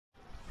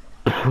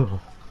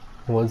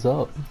What's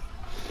up?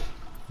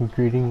 I'm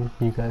greeting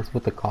you guys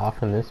with a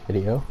cough in this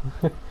video.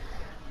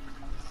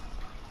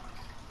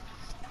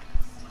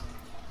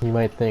 You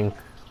might think,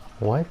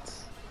 what?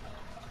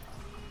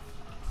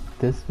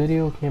 This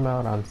video came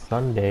out on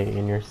Sunday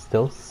and you're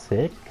still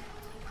sick?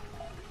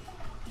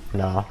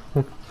 Nah.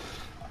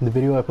 The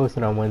video I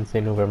posted on Wednesday,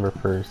 November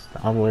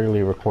 1st, I'm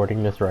literally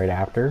recording this right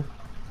after.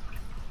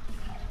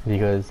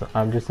 Because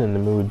I'm just in the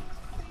mood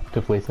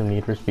to play some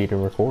Need for Speed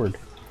and record.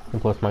 And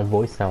plus my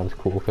voice sounds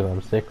cool because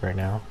I'm sick right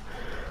now.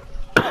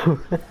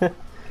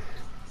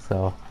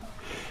 So,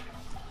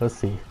 let's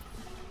see.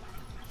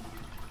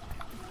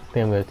 I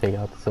think I'm gonna take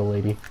out this old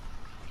lady.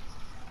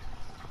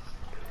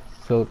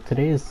 So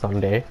today is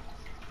Sunday.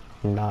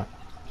 Not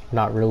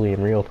really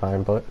in real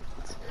time, but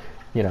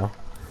you know,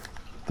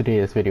 the day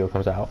this video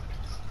comes out,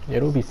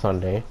 it'll be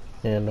Sunday,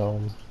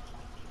 and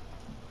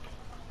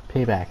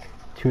payback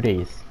 2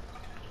 days.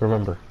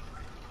 Remember,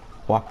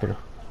 walkthrough.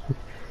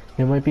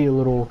 It might be a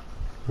little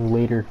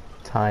later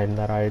time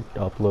that I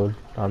upload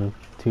on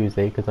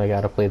Tuesday because I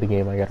gotta play the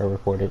game, I gotta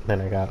record it, then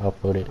I gotta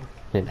upload it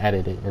and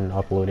edit it and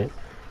upload it.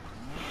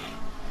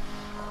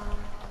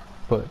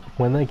 But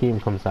when that game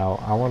comes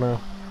out, I wanna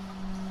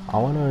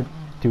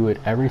do it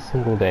every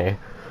single day.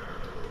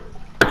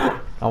 I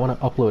wanna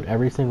upload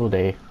every single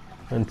day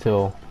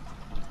until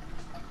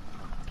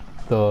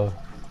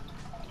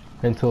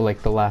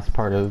like the last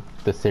part of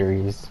the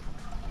series.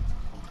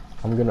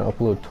 I'm gonna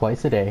upload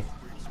twice a day.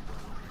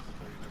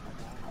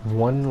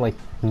 One like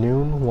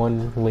noon,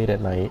 one late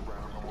at night.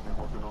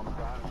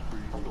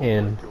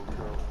 And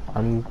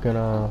I'm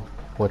gonna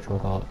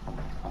whatchamacallit.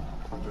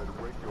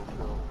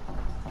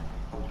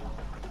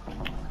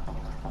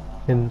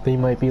 And they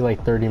might be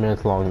like 30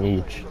 minutes long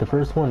each. The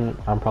first one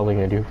I'm probably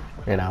gonna do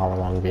an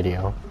hour-long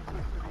video.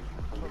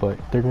 But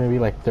they're gonna be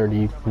like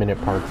 30-minute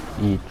parts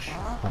each.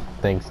 Oh,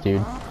 thanks,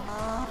 dude.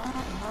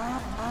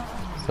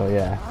 So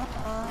yeah.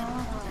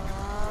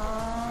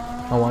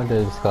 I wanted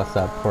to discuss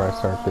that before I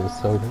start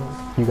this, so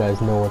you guys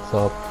know what's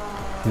up.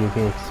 And you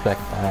can expect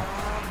that.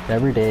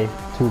 Every day,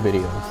 2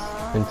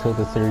 videos. Until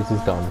the series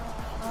is done.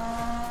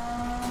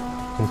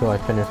 Until I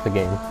finish the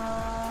game.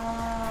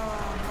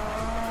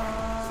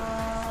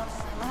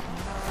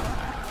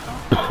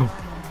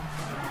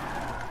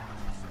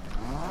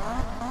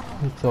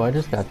 So I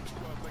just got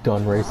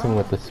done racing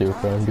with the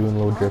Supra and doing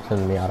little drifts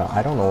in the Miata.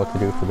 I don't know what to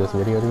do for this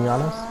video, to be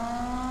honest.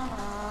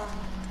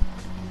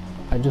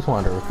 I just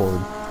wanted to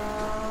record.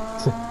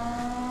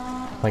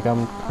 Like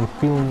I'm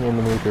feeling in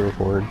the mood to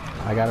record.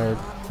 I got a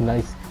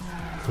nice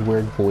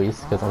weird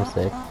voice because I'm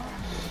sick.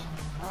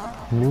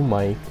 New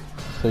mic,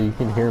 so you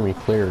can hear me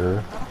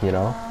clearer, you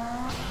know?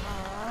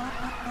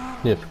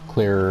 If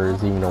clearer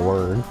is even a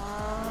word.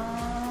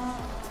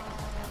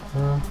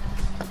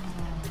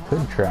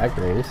 Could drag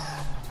race.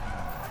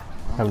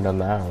 Haven't done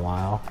that in a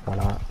while. Why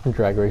not?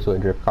 Drag race with a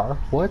drift car?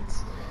 What?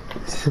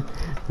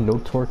 No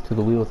torque to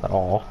the wheels at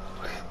all.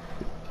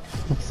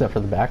 Except for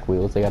the back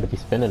wheels, they gotta be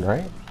spinning,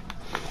 right?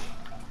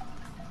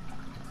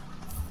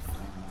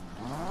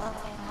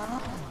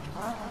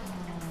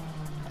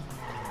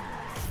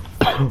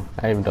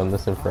 I haven't done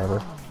this in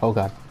forever. Oh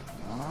god.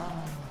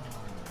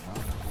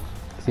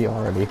 See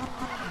already.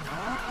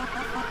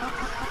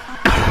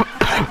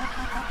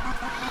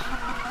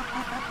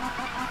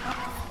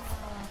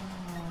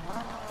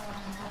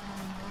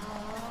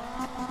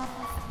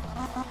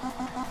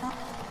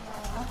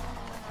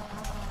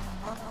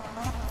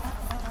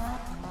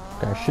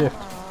 Gotta shift.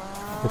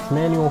 It's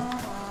manual.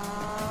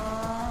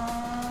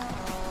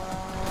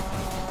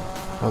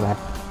 Oh god.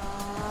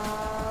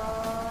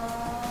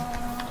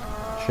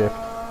 Shift.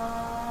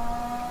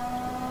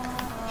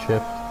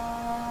 Shift.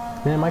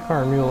 Man, my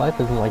car in real life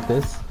isn't like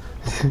this.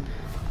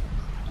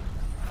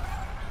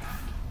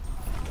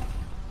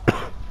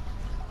 I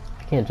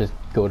can't just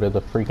go to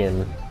the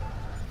freaking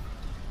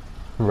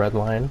red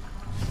line.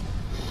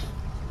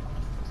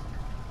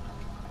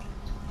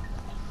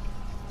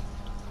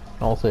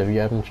 Also, if you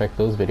haven't checked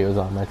those videos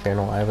on my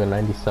channel, I have a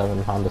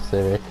 97 Honda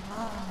Civic,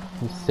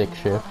 6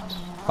 shift,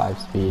 5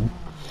 speed.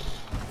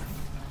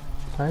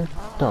 I've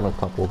done a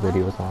couple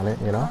videos on it,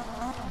 you know?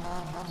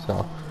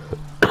 So,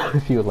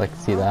 if you would like to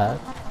see that,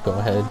 go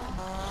ahead.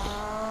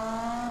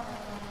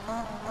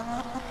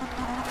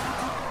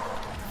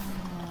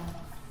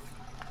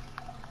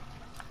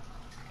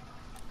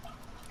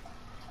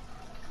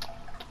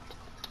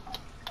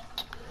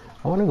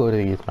 I want to go to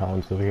these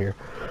mountains over here.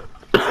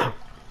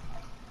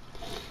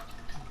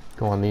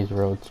 Go on these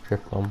roads,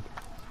 drift them.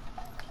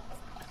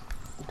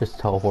 Just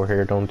teleport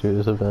here, don't do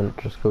this event,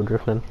 just go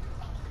drifting.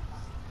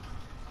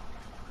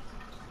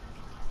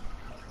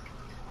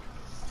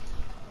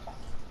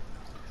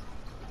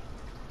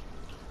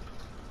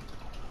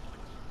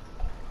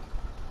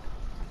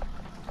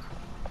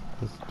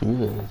 Let's do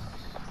this.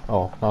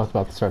 Oh, I was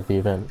about to start the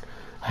event.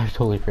 I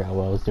totally forgot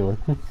what I was doing.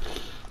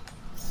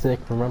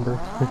 Sick, remember?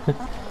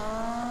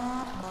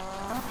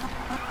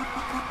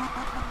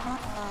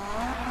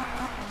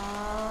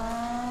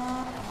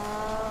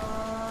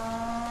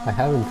 I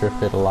haven't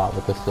drifted a lot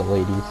with this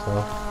lady,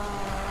 so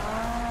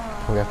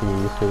We have to get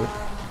used to it.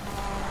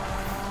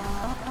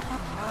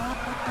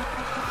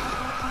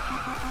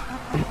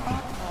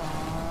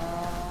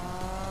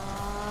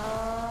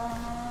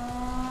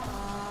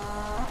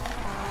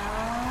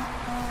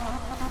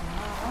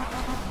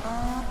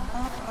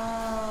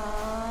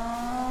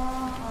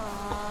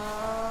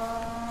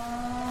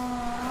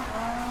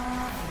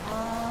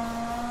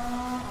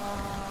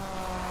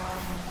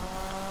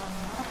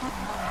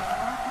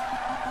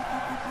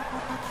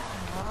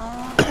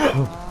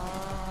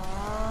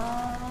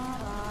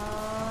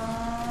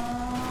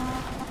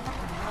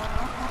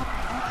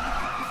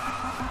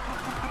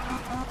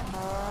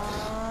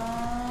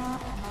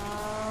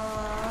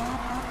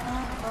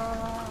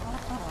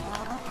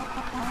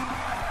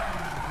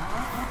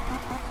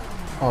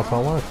 Oh, so I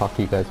want to talk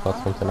to you guys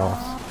about something else.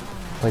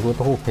 Like with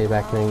the whole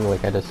payback thing,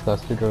 like I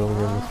discussed it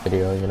earlier in this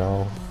video, you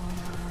know.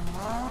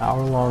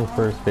 Hour-long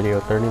first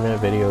video,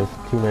 30-minute videos,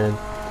 2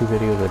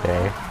 videos a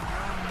day.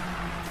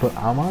 But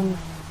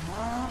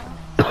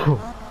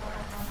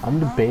I'm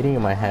debating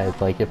in my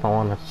head, like if I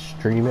want to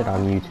stream it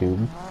on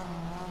YouTube.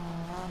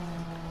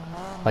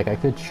 Like I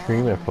could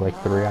stream it for like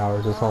 3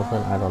 hours or something,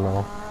 I don't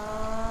know.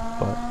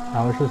 But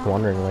I was just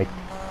wondering, like,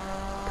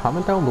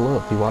 comment down below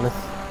if you want to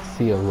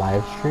see a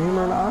live stream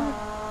or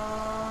not.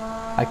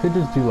 I could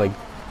just do like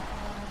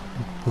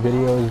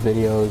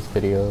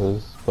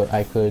videos, but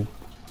I could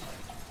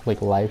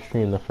like live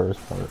stream the first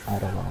part, I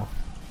don't know.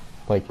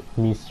 Like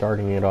me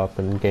starting it up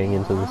and getting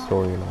into the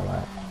story and all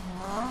that.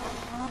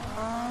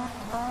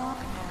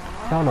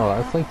 I don't know,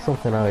 that's like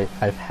something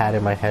I've had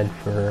in my head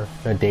for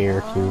a day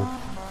or two.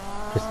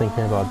 Just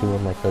thinking about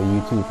doing like a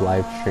YouTube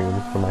live stream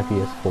for my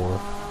PS4.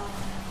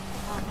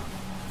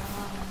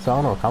 So I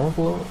don't know, comment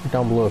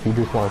down below if you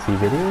just want to see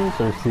videos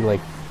or see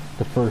like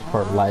the first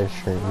part live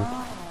streamed.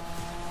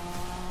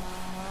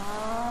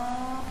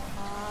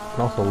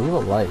 And also leave a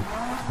like,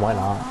 why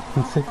not?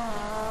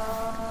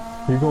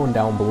 You're going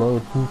down below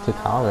to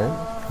comment,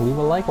 leave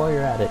a like while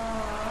you're at it.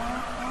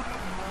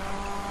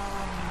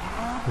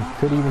 You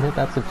could even hit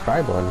that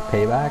subscribe button,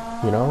 payback,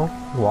 you know,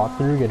 walk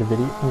through, get a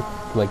video,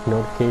 like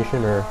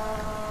notification or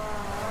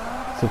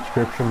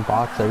subscription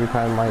box every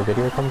time my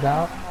video comes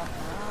out.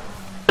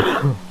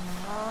 I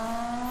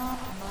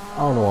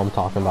don't know what I'm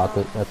talking about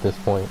at this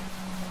point.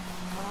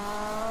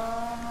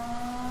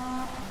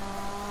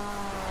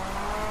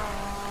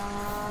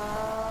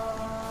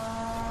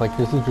 Like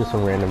this is just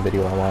some random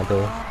video I wanted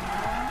to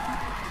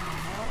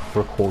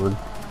record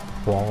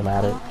while I'm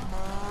at it.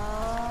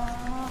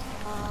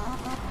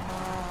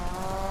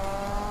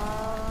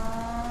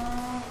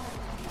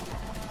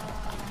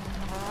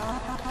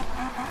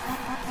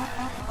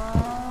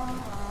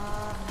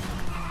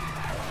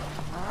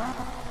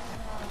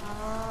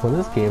 When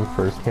this game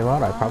first came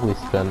out, I probably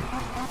spent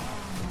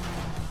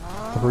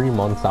 3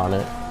 months on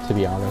it, to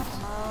be honest.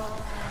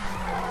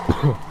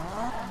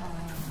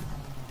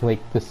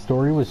 Like, the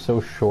story was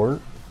so short,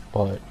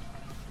 but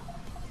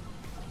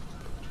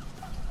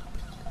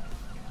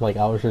like,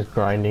 I was just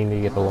grinding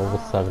to get to level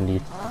 70,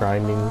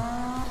 grinding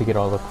to get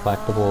all the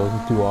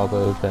collectibles, do all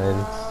the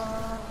events,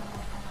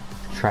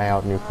 try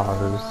out new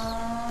cars.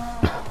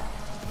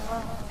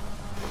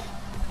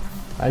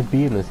 I've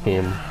beaten this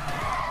game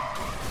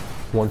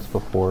once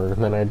before,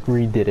 and then I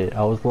redid it.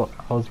 I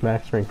was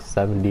max rank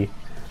 70,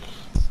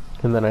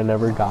 and then I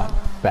never got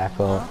back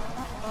up.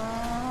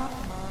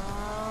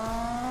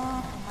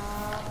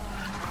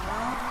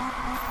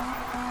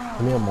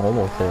 I mean, I'm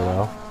almost there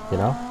though, you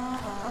know?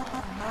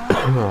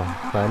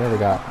 But I never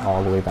got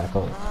all the way back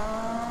up.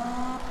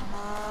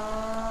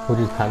 Which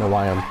is kind of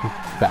why I'm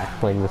back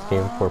playing this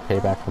game before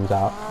Payback comes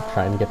out,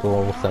 trying to get to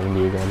level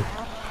 70 again.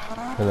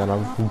 And then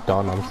I'm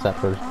done, I'm set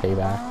for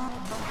Payback.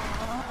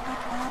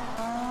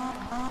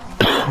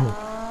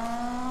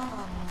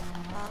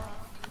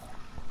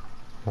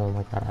 Oh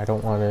my god, I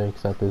don't want to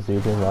accept this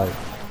dude's invite.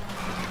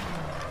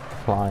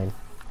 Fine.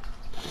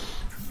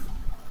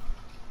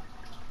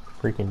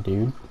 Freaking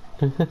dude.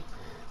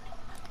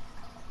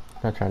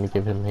 Not trying to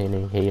give him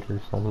any hate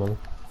or something.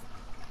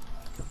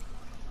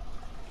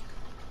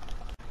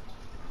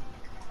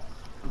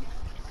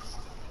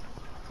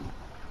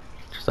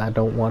 Just I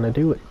don't want to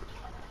do it.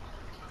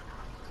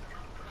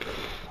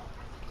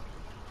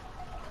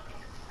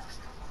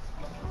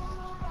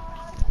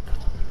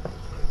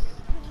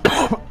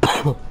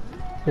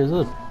 There's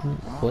a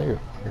player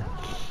here.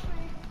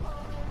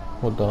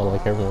 Well, duh,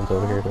 like everyone's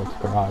over here that's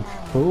garage.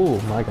 Oh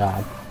my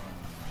god.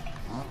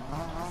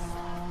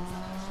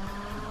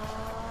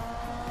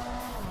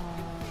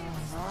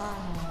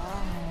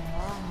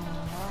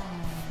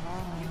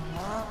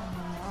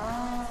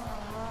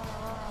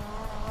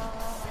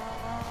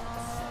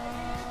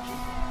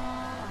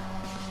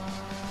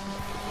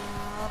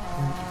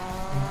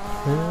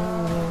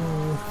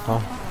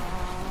 Oh,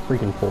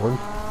 freaking Ford.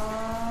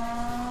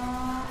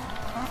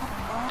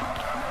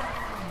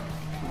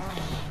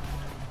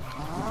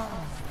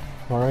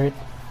 Alright.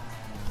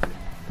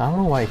 I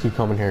don't know why I keep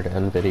coming here to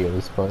end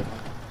videos, but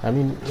I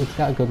mean, it's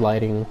got good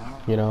lighting,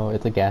 you know,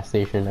 it's a gas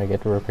station, I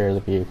get to repair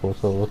the vehicle,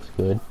 so it looks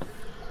good.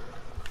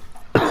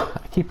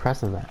 I keep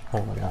pressing that,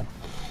 oh my god.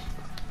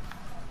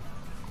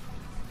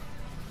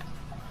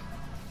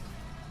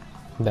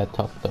 that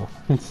tough though.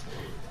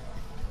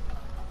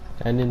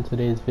 And in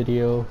today's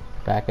video,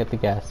 back at the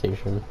gas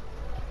station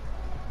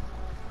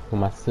with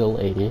my still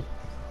 80.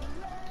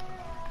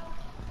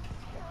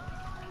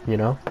 You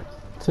know?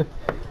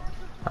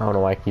 I don't know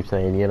why I keep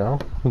saying you know.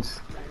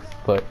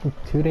 But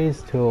 2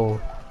 days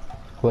till,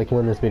 like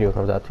when this video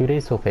comes out, 2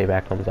 days till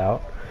Payback comes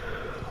out.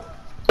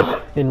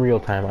 In real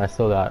time, I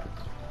still got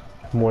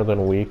more than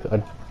a week,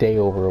 a day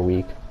over a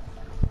week.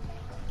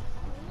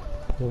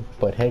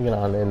 But hanging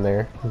on in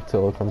there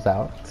until it comes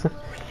out.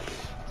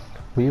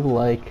 Leave a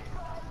like,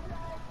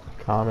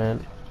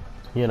 comment,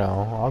 you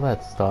know, all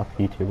that stuff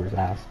YouTubers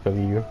ask of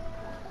you.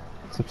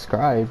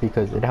 Subscribe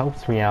because it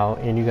helps me out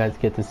and you guys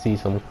get to see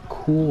some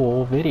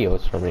cool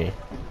videos from me.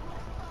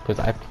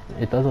 Because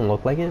it doesn't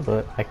look like it,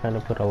 but I kind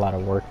of put a lot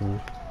of work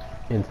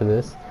into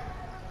this.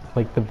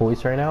 Like the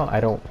voice right now,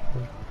 I don't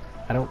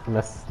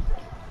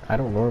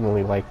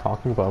normally like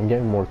talking, but I'm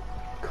getting more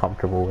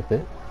comfortable with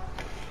it.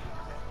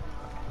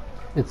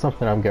 It's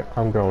something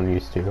I'm growing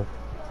used to,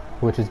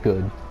 which is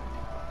good.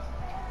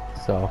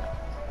 So,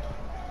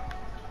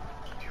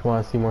 if you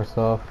want to see more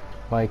stuff,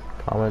 like,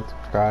 comment,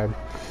 subscribe,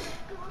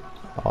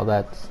 all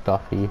that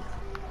stuffiness.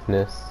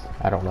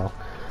 I don't know.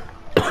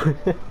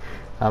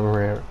 I'm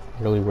a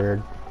really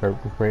weird, or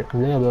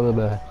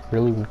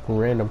really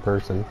random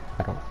person.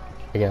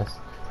 I guess.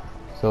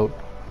 So,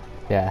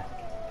 yeah.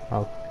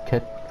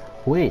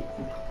 Wait.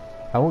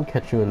 I won't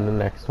catch you in the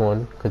next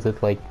one, because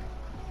it's like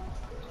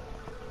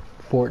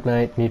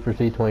Fortnite, Need for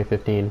Speed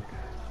 2015.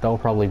 That'll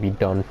probably be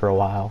done for a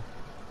while.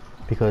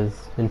 Because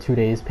in 2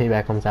 days,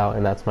 Payback comes out,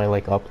 and that's my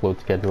like upload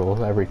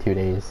schedule every 2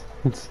 days.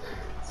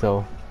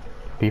 So,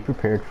 be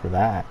prepared for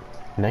that.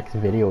 Next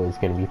video is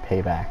gonna be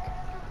Payback.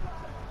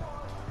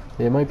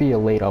 It might be a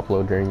late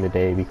upload during the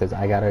day because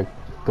I gotta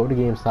go to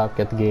GameStop,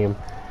 get the game,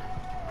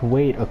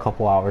 wait a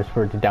couple hours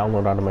for it to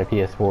download onto my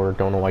PS4.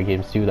 Don't know why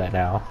games do that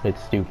now.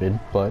 It's stupid,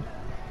 but...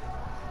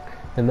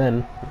 And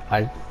then,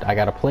 I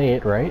gotta play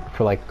it, right?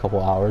 For like a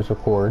couple hours,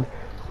 record,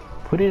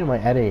 put it in my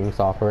editing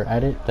software,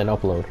 edit, then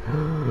upload.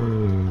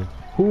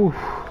 Whew,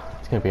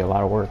 it's gonna be a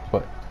lot of work,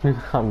 but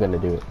I'm gonna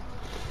do it.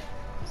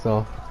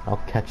 So,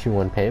 I'll catch you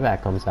when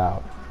Payback comes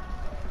out.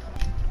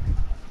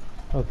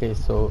 Okay,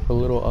 so a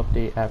little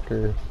update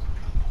after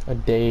a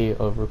day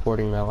of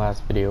recording that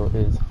last video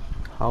is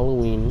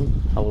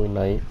Halloween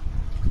night.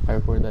 I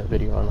recorded that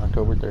video on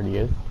October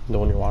 30th, the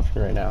one you're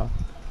watching right now.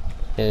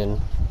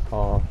 And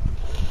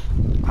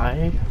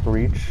I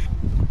reached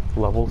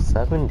level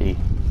 70.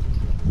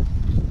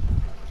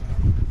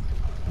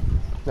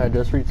 I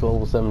just reached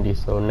level 70,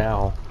 so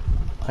now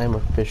I am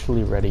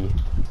officially ready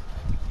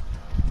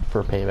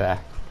for Payback.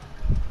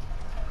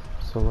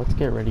 So let's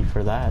get ready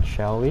for that,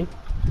 shall we?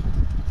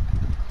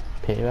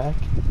 Payback,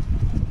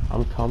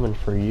 I'm coming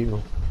for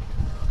you.